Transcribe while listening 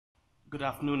Good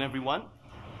afternoon, everyone.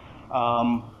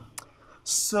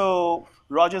 So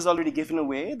Roger's already given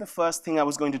away the first thing I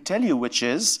was going to tell you, which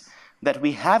is that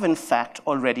we have, in fact,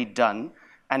 already done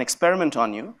an experiment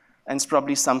on you, and it's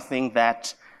probably something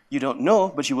that you don't know,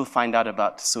 but you will find out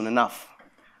about soon enough.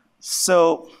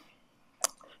 So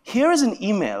here is an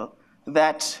email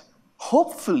that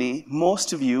hopefully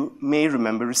most of you may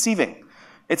remember receiving.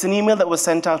 It's an email that was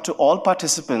sent out to all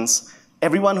participants,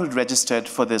 everyone who'd registered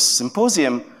for this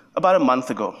symposium, about a month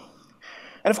ago.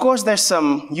 And of course, there's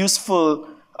some useful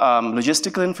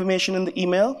logistical information in the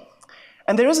email.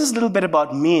 And there is this little bit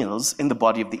about meals in the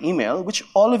body of the email, which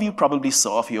all of you probably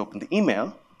saw if you opened the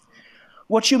email.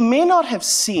 What you may not have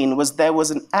seen was there was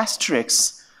an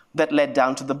asterisk that led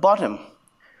down to the bottom.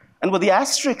 And what the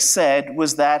asterisk said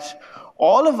was that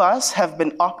all of us have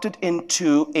been opted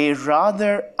into a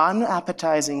rather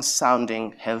unappetizing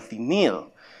sounding healthy meal.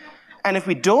 And if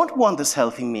we don't want this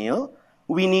healthy meal,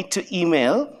 we need to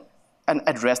email an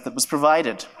address that was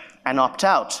provided and opt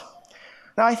out.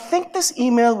 Now, I think this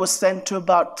email was sent to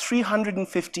about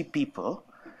 350 people.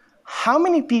 How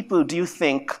many people do you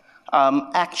think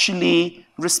actually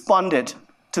responded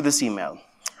to this email?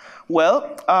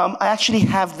 Well, I actually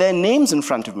have their names in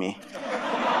front of me.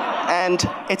 And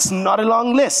it's not a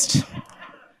long list.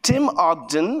 Tim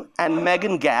Ogden and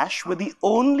Megan Gash were the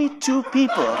only two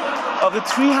people of the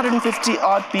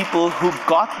 350-odd people who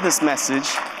got this message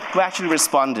who actually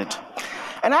responded.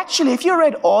 And actually, if you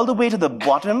read all the way to the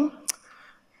bottom,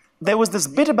 there was this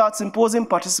bit about symposium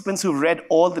participants who read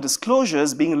all the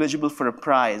disclosures being eligible for a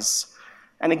prize.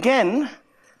 And again,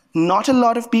 not a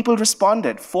lot of people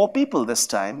responded. 4 people this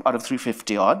time out of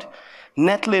 350-odd.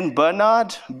 Netlin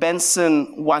Bernard,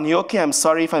 Benson Wanyoke, I'm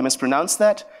sorry if I mispronounced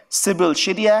that, Sybil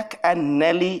Chidiak, and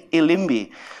Nelly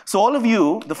Ilimbi. So all of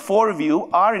you, the 4 of you,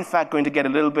 are in fact going to get a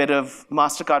little bit of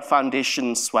MasterCard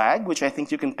Foundation swag, which I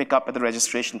think you can pick up at the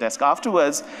registration desk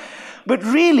afterwards. But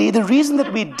really, the reason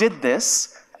that we did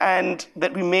this and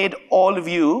that we made all of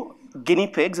you guinea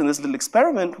pigs in this little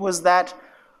experiment was that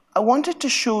I wanted to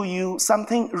show you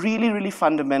something really, really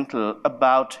fundamental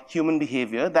about human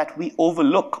behavior that we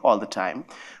overlook all the time,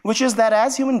 which is that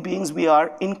as human beings, we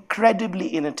are incredibly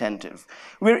inattentive.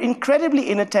 We're incredibly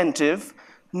inattentive,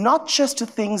 not just to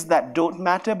things that don't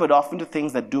matter, but often to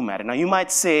things that do matter. Now, you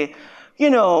might say, you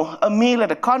know, a meal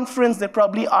at a conference, they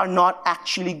probably are not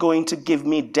actually going to give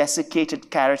me desiccated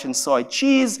carrot and soy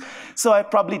cheese, so I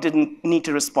probably didn't need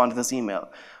to respond to this email.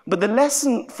 But the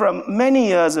lesson from many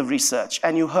years of research,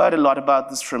 and you heard a lot about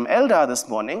this from Eldar this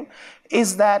morning,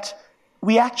 is that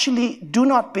we actually do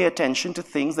not pay attention to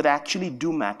things that actually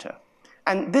do matter.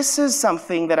 And this is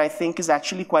something that I think is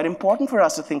actually quite important for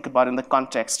us to think about in the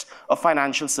context of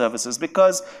financial services,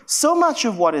 because so much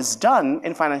of what is done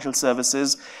in financial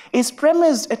services is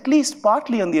premised at least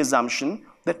partly on the assumption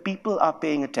that people are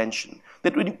paying attention.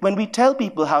 That when we tell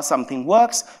people how something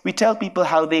works, we tell people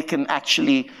how they can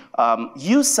actually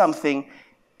use something,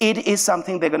 it is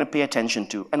something they're going to pay attention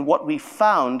to. And what we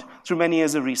found through many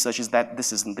years of research is that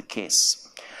this isn't the case.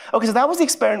 Okay, so that was the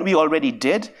experiment we already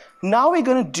did. Now we're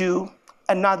going to do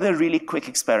another really quick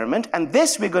experiment, and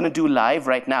this we're going to do live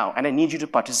right now, and I need you to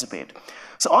participate.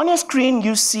 So on your screen,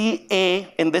 you see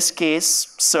a, in this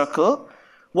case, circle.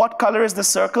 What color is the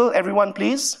circle? Everyone,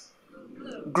 please?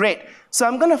 Great. So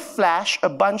I'm going to flash a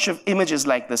bunch of images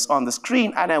like this on the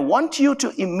screen, and I want you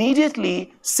to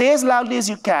immediately say as loudly as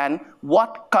you can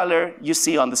what color you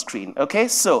see on the screen. Okay,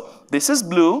 so this is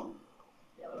blue.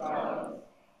 Yellow,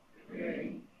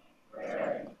 green,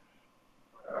 red,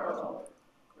 purple,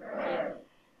 red,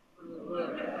 blue.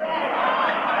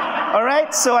 All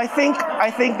right, so I think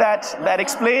that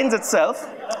explains itself.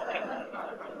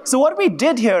 So what we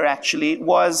did here actually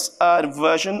was a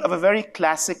version of a very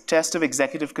classic test of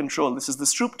executive control. This is the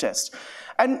Stroop test.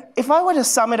 And if I were to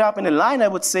sum it up in a line, I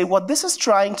would say what this is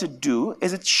trying to do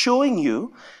is it's showing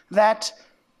you that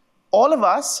all of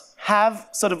us have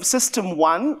sort of system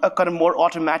 1, a kind of more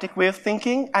automatic way of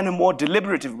thinking, and a more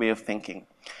deliberative way of thinking.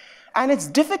 And it's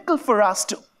difficult for us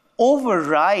to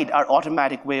override our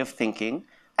automatic way of thinking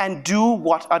and do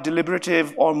what our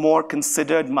deliberative or more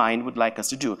considered mind would like us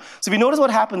to do. So if you notice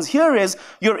what happens here is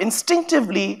you're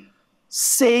instinctively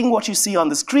saying what you see on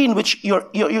the screen, which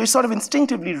you're sort of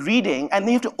instinctively reading, and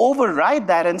then you have to override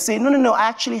that and say, no, I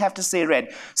actually have to say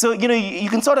red. So you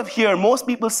can sort of hear most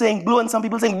people saying blue and some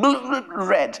people saying blue,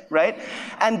 red, right?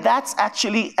 And that's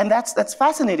actually, and that's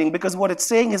fascinating, because what it's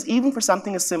saying is even for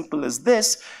something as simple as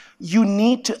this, you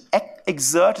need to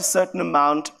exert a certain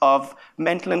amount of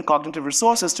mental and cognitive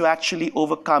resources to actually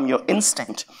overcome your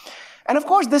instinct. And of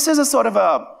course, this is a sort of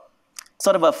a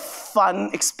sort of a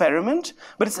fun experiment,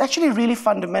 but it's actually really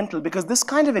fundamental because this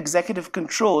kind of executive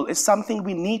control is something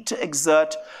we need to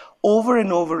exert over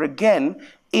and over again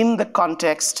in the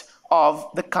context of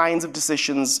the kinds of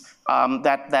decisions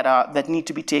that need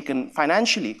to be taken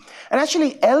financially. And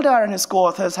actually, Eldar and his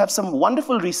co-authors have some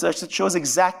wonderful research that shows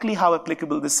exactly how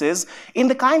applicable this is in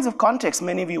the kinds of contexts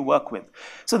many of you work with.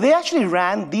 So they actually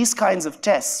ran these kinds of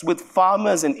tests with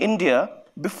farmers in India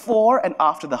before and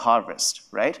after the harvest,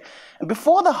 right? And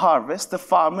before the harvest, the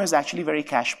farmer is actually very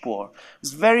cash poor.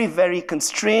 It's very, very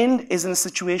constrained, is in a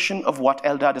situation of what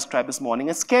Eldar described this morning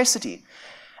as scarcity.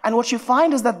 And what you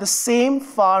find is that the same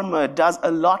farmer does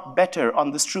a lot better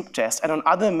on the Stroop test and on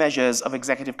other measures of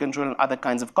executive control and other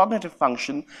kinds of cognitive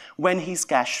function when he's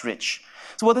cash rich.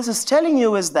 So what this is telling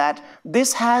you is that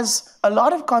this has a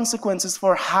lot of consequences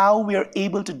for how we are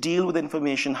able to deal with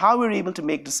information, how we're able to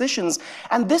make decisions,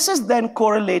 and this is then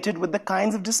correlated with the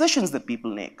kinds of decisions that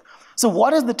people make. So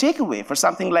what is the takeaway for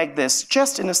something like this?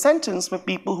 Just in a sentence, for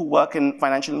people who work in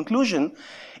financial inclusion,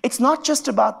 it's not just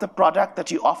about the product that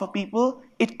you offer people,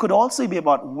 it could also be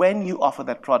about when you offer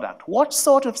that product. What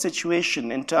sort of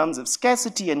situation in terms of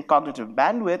scarcity and cognitive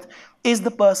bandwidth is the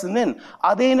person in?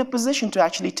 Are they in a position to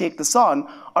actually take this on,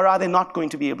 or are they not going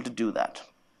to be able to do that?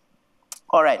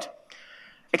 All right,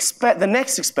 the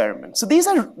next experiment. So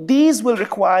these will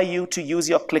require you to use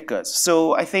your clickers.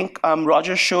 So I think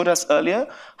Roger showed us earlier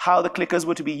how the clickers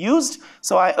were to be used.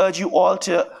 So I urge you all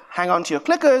to hang on to your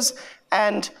clickers,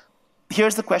 and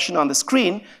here's the question on the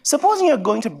screen. Supposing you're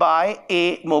going to buy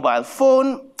a mobile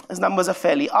phone, these numbers are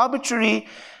fairly arbitrary,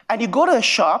 and you go to a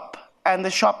shop, and the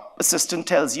shop assistant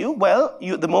tells you, well,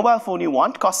 the mobile phone you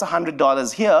want costs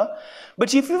 $100 here,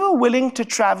 but if you were willing to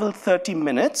travel 30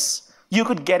 minutes, you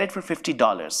could get it for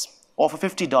 $50, or for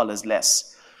 $50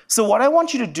 less. So what I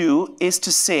want you to do is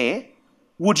to say,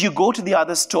 would you go to the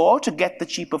other store to get the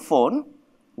cheaper phone?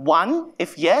 1,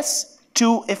 if yes.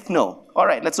 2, if no. All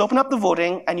right, let's open up the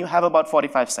voting, and you have about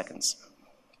 45 seconds.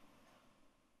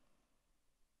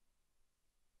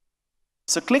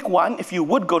 So click 1 if you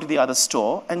would go to the other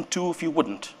store, and 2 if you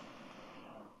wouldn't.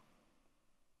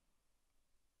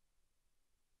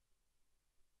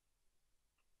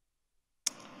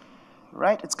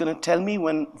 Right, it's going to tell me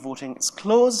when voting is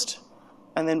closed,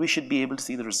 and then we should be able to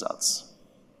see the results.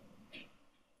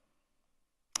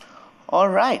 All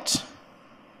right.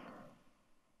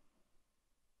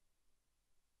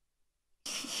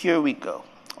 Here we go.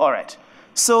 All right.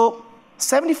 So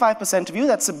 75% of you,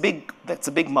 that's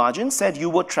a big margin, said you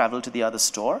would travel to the other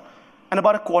store, and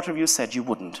about a quarter of you said you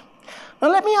wouldn't. Now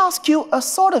let me ask you a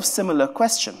sort of similar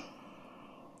question.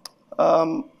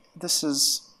 This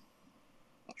is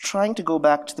trying to go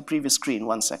back to the previous screen.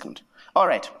 1 second. All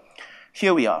right.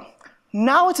 Here we are.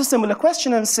 Now it's a similar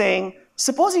question. I'm saying,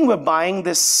 supposing we're buying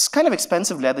this kind of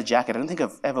expensive leather jacket. I don't think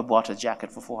I've ever bought a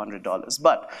jacket for $400.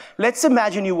 But let's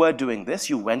imagine you were doing this.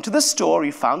 You went to the store,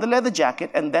 you found the leather jacket,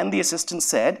 and then the assistant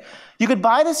said, you could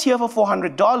buy this here for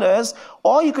 $400,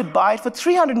 or you could buy it for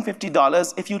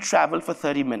 $350 if you travel for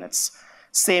 30 minutes.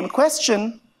 Same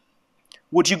question.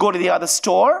 Would you go to the other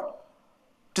store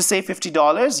to save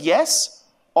 $50? Yes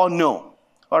or no?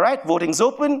 All right, voting's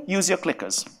open. Use your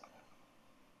clickers.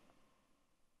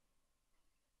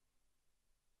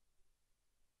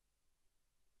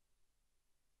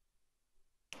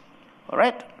 All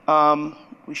right,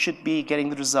 we should be getting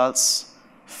the results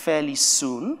fairly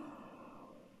soon.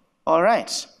 All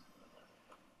right.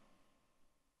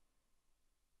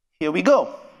 Here we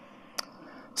go.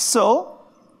 So,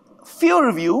 fewer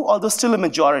of you, although still a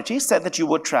majority, said that you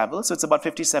would travel, so it's about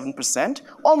 57%.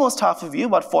 Almost half of you,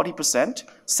 about 40%,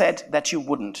 said that you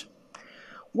wouldn't.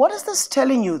 What is this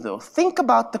telling you, though? Think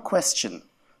about the question.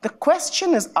 The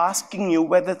question is asking you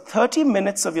whether 30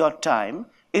 minutes of your time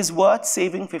is worth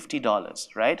saving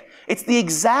 $50, right? It's the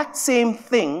exact same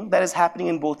thing that is happening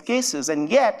in both cases, and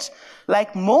yet,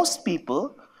 like most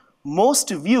people,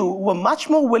 most of you were much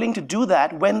more willing to do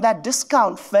that when that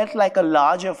discount felt like a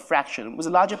larger fraction. It was a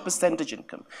larger percentage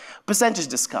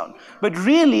discount. But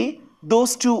really,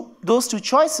 those two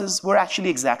choices were actually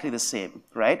exactly the same,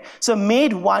 right? So it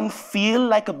made one feel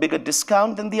like a bigger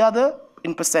discount than the other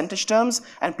in percentage terms,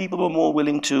 and people were more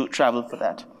willing to travel for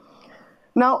that.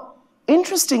 Now,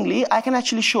 interestingly, I can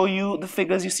actually show you the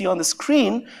figures you see on the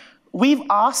screen. We've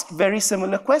asked very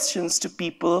similar questions to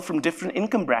people from different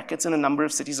income brackets in a number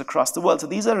of cities across the world. So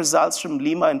these are results from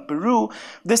Lima and Peru.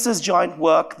 This is joint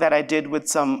work that I did with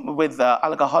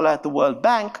Algahola at the World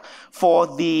Bank for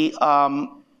the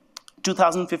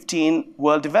 2015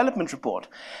 World Development Report.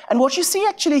 And what you see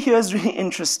actually here is really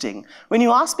interesting. When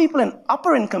you ask people in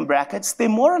upper income brackets, they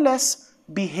more or less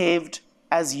behaved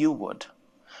as you would.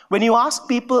 When you ask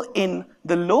people in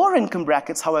the lower income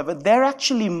brackets, however, they're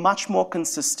actually much more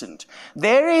consistent.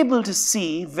 They're able to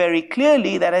see very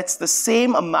clearly that it's the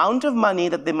same amount of money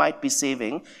that they might be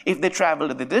saving if they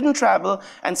traveled or they didn't travel,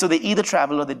 and so they either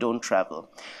travel or they don't travel.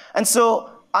 And so,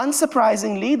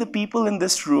 unsurprisingly, the people in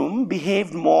this room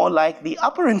behaved more like the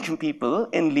upper income people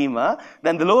in Lima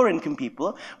than the lower income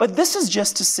people. But this is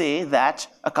just to say that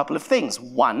a couple of things.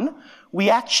 One, we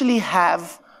actually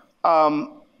have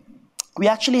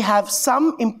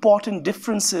some important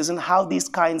differences in how these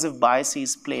kinds of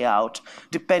biases play out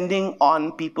depending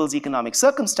on people's economic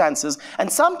circumstances. And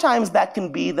sometimes that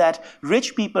can be that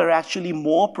rich people are actually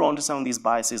more prone to some of these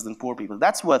biases than poor people.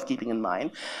 That's worth keeping in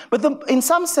mind. But in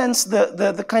some sense,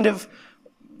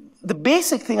 the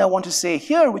basic thing I want to say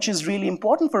here, which is really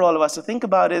important for all of us to think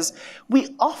about, is we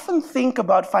often think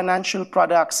about financial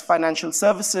products, financial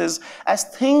services, as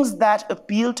things that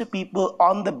appeal to people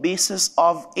on the basis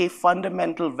of a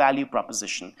fundamental value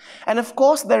proposition. And of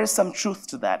course, there is some truth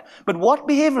to that. But what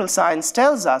behavioral science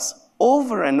tells us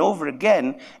over and over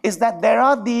again is that there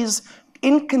are these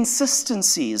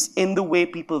inconsistencies in the way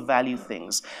people value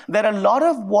things. That a lot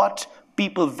of what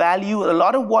people value, a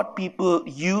lot of what people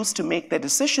use to make their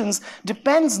decisions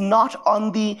depends not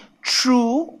on the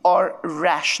true or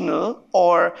rational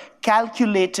or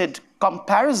calculated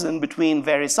comparison between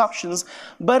various options,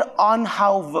 but on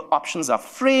how options are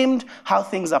framed, how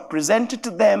things are presented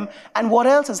to them, and what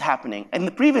else is happening. In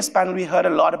the previous panel, we heard a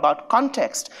lot about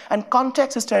context, and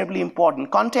context is terribly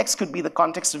important. Context could be the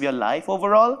context of your life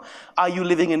overall. Are you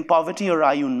living in poverty or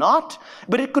are you not?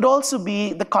 But it could also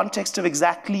be the context of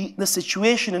exactly the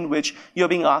situation in which you're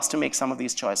being asked to make some of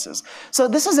these choices. So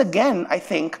this is, again, I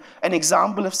think, an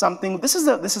example of something. This is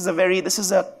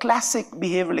a classic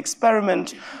behavioral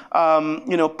experiment.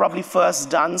 Probably first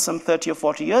done some 30 or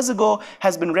 40 years ago,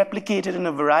 has been replicated in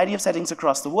a variety of settings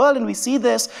across the world, and we see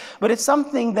this, but it's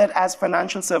something that as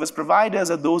financial service providers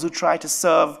or those who try to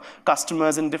serve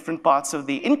customers in different parts of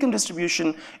the income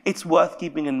distribution, it's worth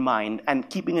keeping in mind and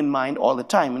keeping in mind all the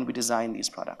time when we design these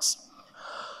products.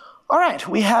 All right,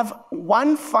 we have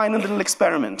one final little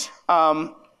experiment.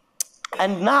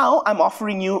 And now I'm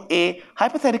offering you a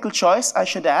hypothetical choice, I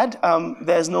should add.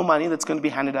 There's no money that's going to be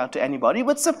handed out to anybody,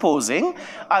 but supposing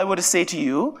I were to say to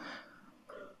you,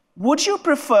 would you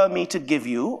prefer me to give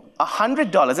you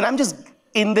 $100? And I'm just,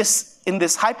 in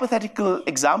this hypothetical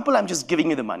example, I'm just giving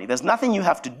you the money. There's nothing you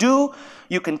have to do.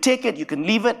 You can take it, you can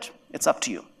leave it. It's up to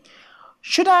you.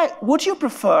 Would you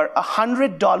prefer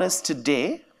 $100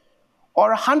 today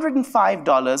or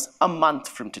 $105 a month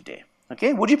from today?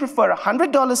 Okay, would you prefer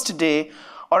 $100 today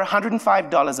or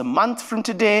 $105 a month from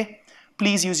today?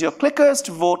 Please use your clickers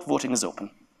to vote. Voting is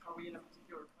open. Are we in a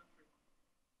particular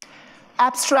country?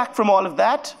 Abstract from all of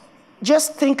that.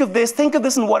 Just think of this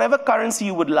in whatever currency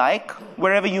you would like,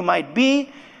 wherever you might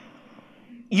be.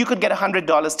 You could get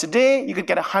 $100 today. You could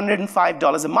get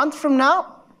 $105 a month from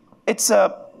now. It's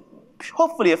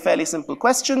hopefully a fairly simple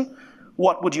question.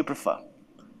 What would you prefer?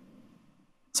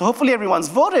 So hopefully everyone's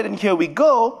voted, and here we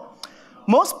go.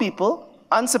 Most people,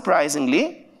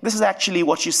 unsurprisingly, this is actually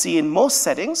what you see in most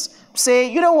settings, say,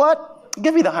 you know what,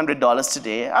 give me the $100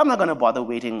 today. I'm not going to bother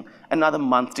waiting another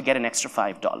month to get an extra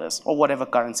 $5 or whatever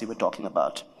currency we're talking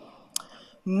about.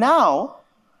 Now,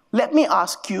 let me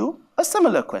ask you a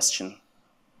similar question.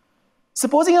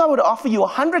 Supposing I would offer you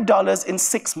 $100 in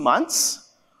 6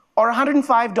 months or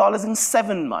 $105 in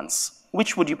 7 months,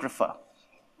 which would you prefer?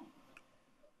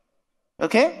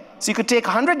 Okay, so you could take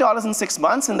 $100 in 6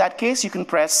 months. In that case, you can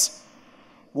press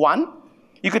 1.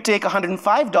 You could take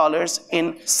 $105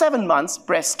 in 7 months,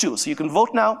 press 2. So you can vote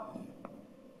now.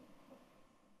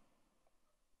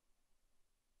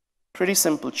 Pretty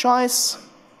simple choice.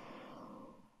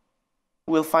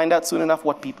 We'll find out soon enough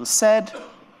what people said.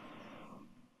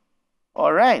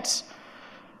 All right.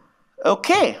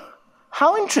 Okay,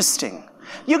 how interesting.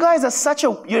 You guys are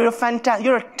you're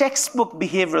a textbook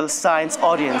behavioral science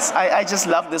audience. I just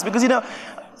love this because,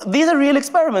 these are real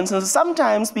experiments. And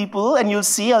sometimes people, and you'll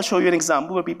see, I'll show you an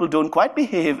example where people don't quite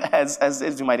behave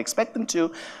as you might expect them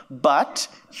to, but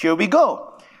here we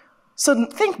go. So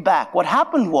think back. What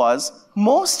happened was,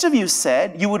 most of you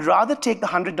said you would rather take the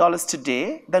 $100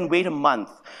 today than wait a month.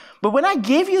 But when I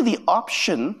gave you the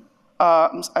option,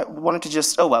 I wanted to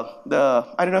just, I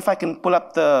don't know if I can pull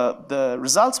up the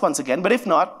results once again, but if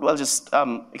not, I'll just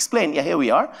explain. Yeah, here we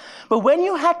are. But when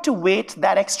you had to wait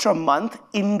that extra month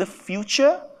in the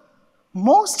future,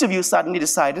 most of you suddenly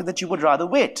decided that you would rather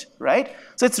wait, right?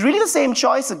 So it's really the same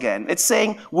choice again. It's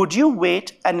saying, would you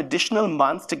wait an additional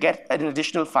month to get an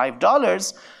additional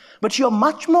 $5? but you're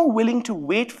much more willing to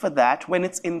wait for that when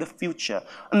it's in the future.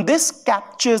 And this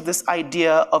captures this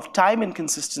idea of time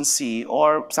inconsistency,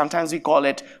 or sometimes we call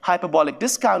it hyperbolic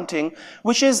discounting,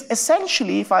 which is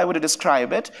essentially, if I were to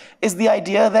describe it, is the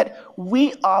idea that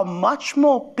we are much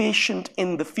more patient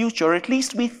in the future, or at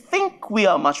least we think we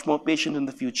are much more patient in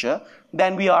the future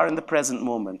than we are in the present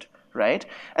moment, right?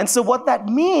 And so what that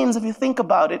means, if you think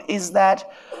about it, is that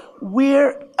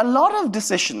a lot of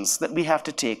decisions that we have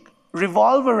to take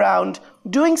revolve around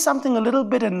doing something a little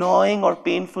bit annoying or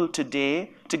painful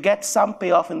today to get some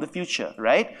payoff in the future,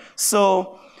 right?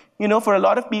 So, for a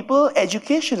lot of people,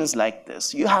 education is like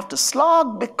this. You have to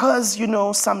slog because,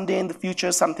 someday in the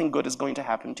future, something good is going to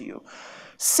happen to you.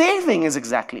 Saving is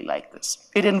exactly like this.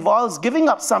 It involves giving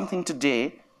up something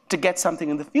today to get something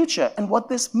in the future. And what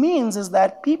this means is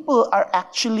that people are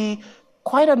actually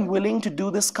quite unwilling to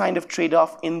do this kind of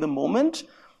trade-off in the moment.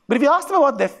 But if you ask them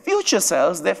about their future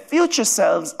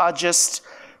selves are just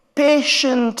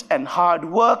patient and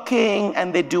hardworking,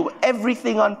 and they do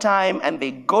everything on time, and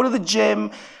they go to the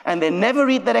gym, and they never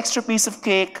eat that extra piece of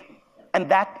cake, and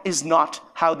that is not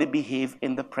how they behave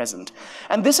in the present.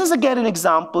 And this is, again, an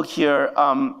example here.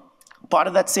 Part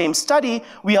of that same study,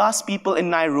 we asked people in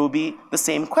Nairobi the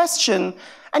same question,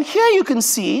 and here you can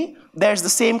see there's the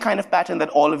same kind of pattern that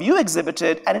all of you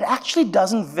exhibited, and it actually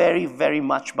doesn't vary very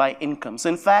much by income. So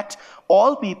in fact,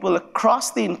 all people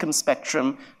across the income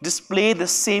spectrum display the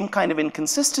same kind of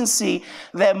inconsistency.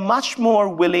 They're much more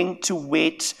willing to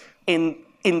wait in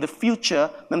the future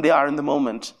than they are in the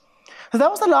moment. So that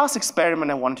was the last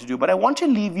experiment I wanted to do, but I want to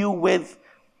leave you with,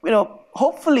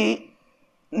 hopefully,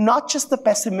 not just the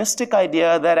pessimistic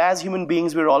idea that as human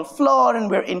beings we're all flawed and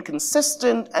we're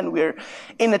inconsistent and we're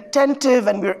inattentive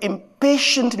and we're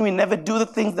impatient and we never do the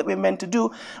things that we're meant to do,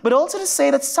 but also to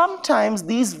say that sometimes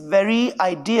these very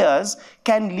ideas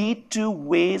can lead to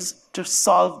ways to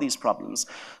solve these problems.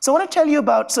 So I want to tell you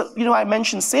about, I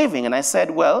mentioned saving, and I said,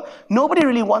 well, nobody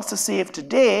really wants to save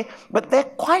today, but they're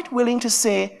quite willing to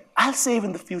say, I'll save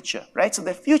in the future, right? So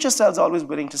their future selves are always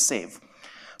willing to save.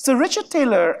 So Richard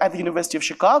Taylor at the University of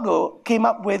Chicago came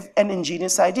up with an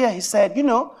ingenious idea. He said,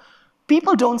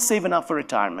 people don't save enough for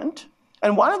retirement.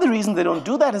 And one of the reasons they don't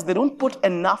do that is they don't put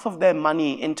enough of their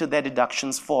money into their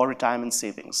deductions for retirement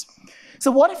savings. So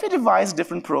what if we devised a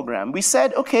different program? We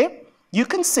said, okay, you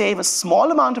can save a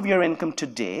small amount of your income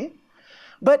today,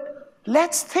 but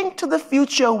let's think to the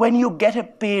future when you get a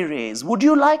pay raise. Would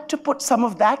you like to put some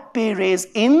of that pay raise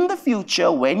in the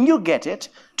future when you get it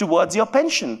towards your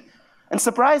pension? And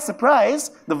surprise,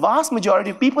 surprise, the vast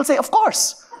majority of people say, of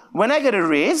course, when I get a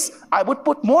raise, I would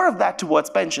put more of that towards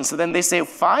pension. So then they say,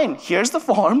 fine, here's the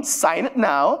form, sign it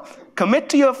now, commit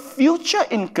to your future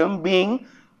income being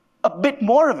a bit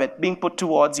more of it being put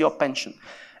towards your pension.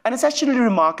 And it's actually a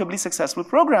remarkably successful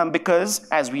program because,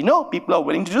 as we know, people are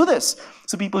willing to do this.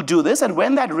 So people do this, and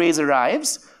when that raise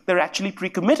arrives, they're actually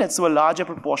pre-committed, so a larger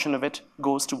proportion of it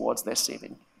goes towards their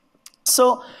saving.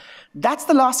 So that's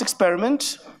the last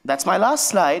experiment. That's my last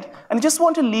slide. And I just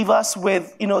want to leave us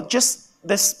with, just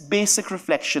this basic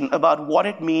reflection about what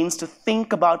it means to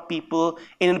think about people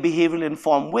in a behaviorally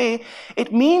informed way.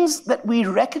 It means that we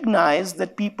recognize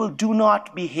that people do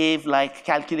not behave like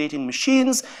calculating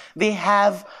machines. They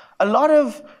have a lot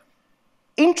of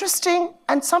interesting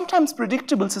and sometimes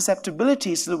predictable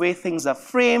susceptibilities to the way things are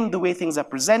framed, the way things are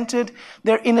presented.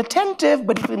 They're inattentive,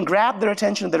 but if you can grab their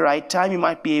attention at the right time, you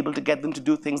might be able to get them to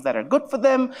do things that are good for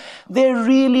them. They're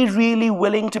really, really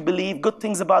willing to believe good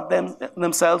things about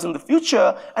themselves in the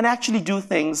future and actually do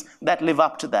things that live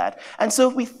up to that. And so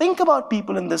if we think about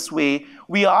people in this way,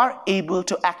 we are able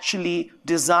to actually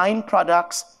design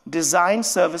products, design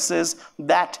services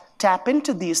that tap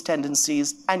into these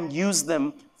tendencies and use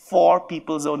them for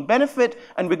people's own benefit,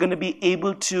 and we're going to be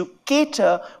able to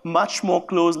cater much more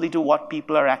closely to what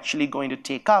people are actually going to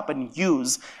take up and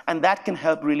use, and that can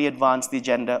help really advance the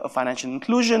agenda of financial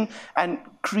inclusion and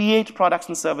create products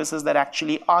and services that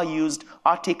actually are used,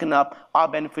 are taken up, are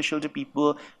beneficial to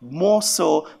people more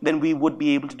so than we would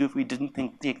be able to do if we didn't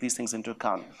take these things into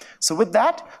account. So with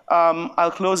that,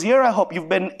 I'll close here. I hope you've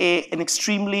been an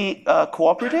extremely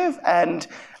cooperative and,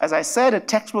 as I said, a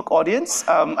textbook audience.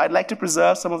 I'd like to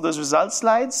preserve some of those results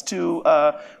slides to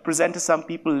present to some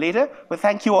people later. But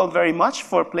thank you all very much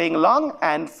for playing along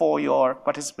and for your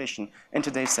participation in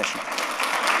today's session.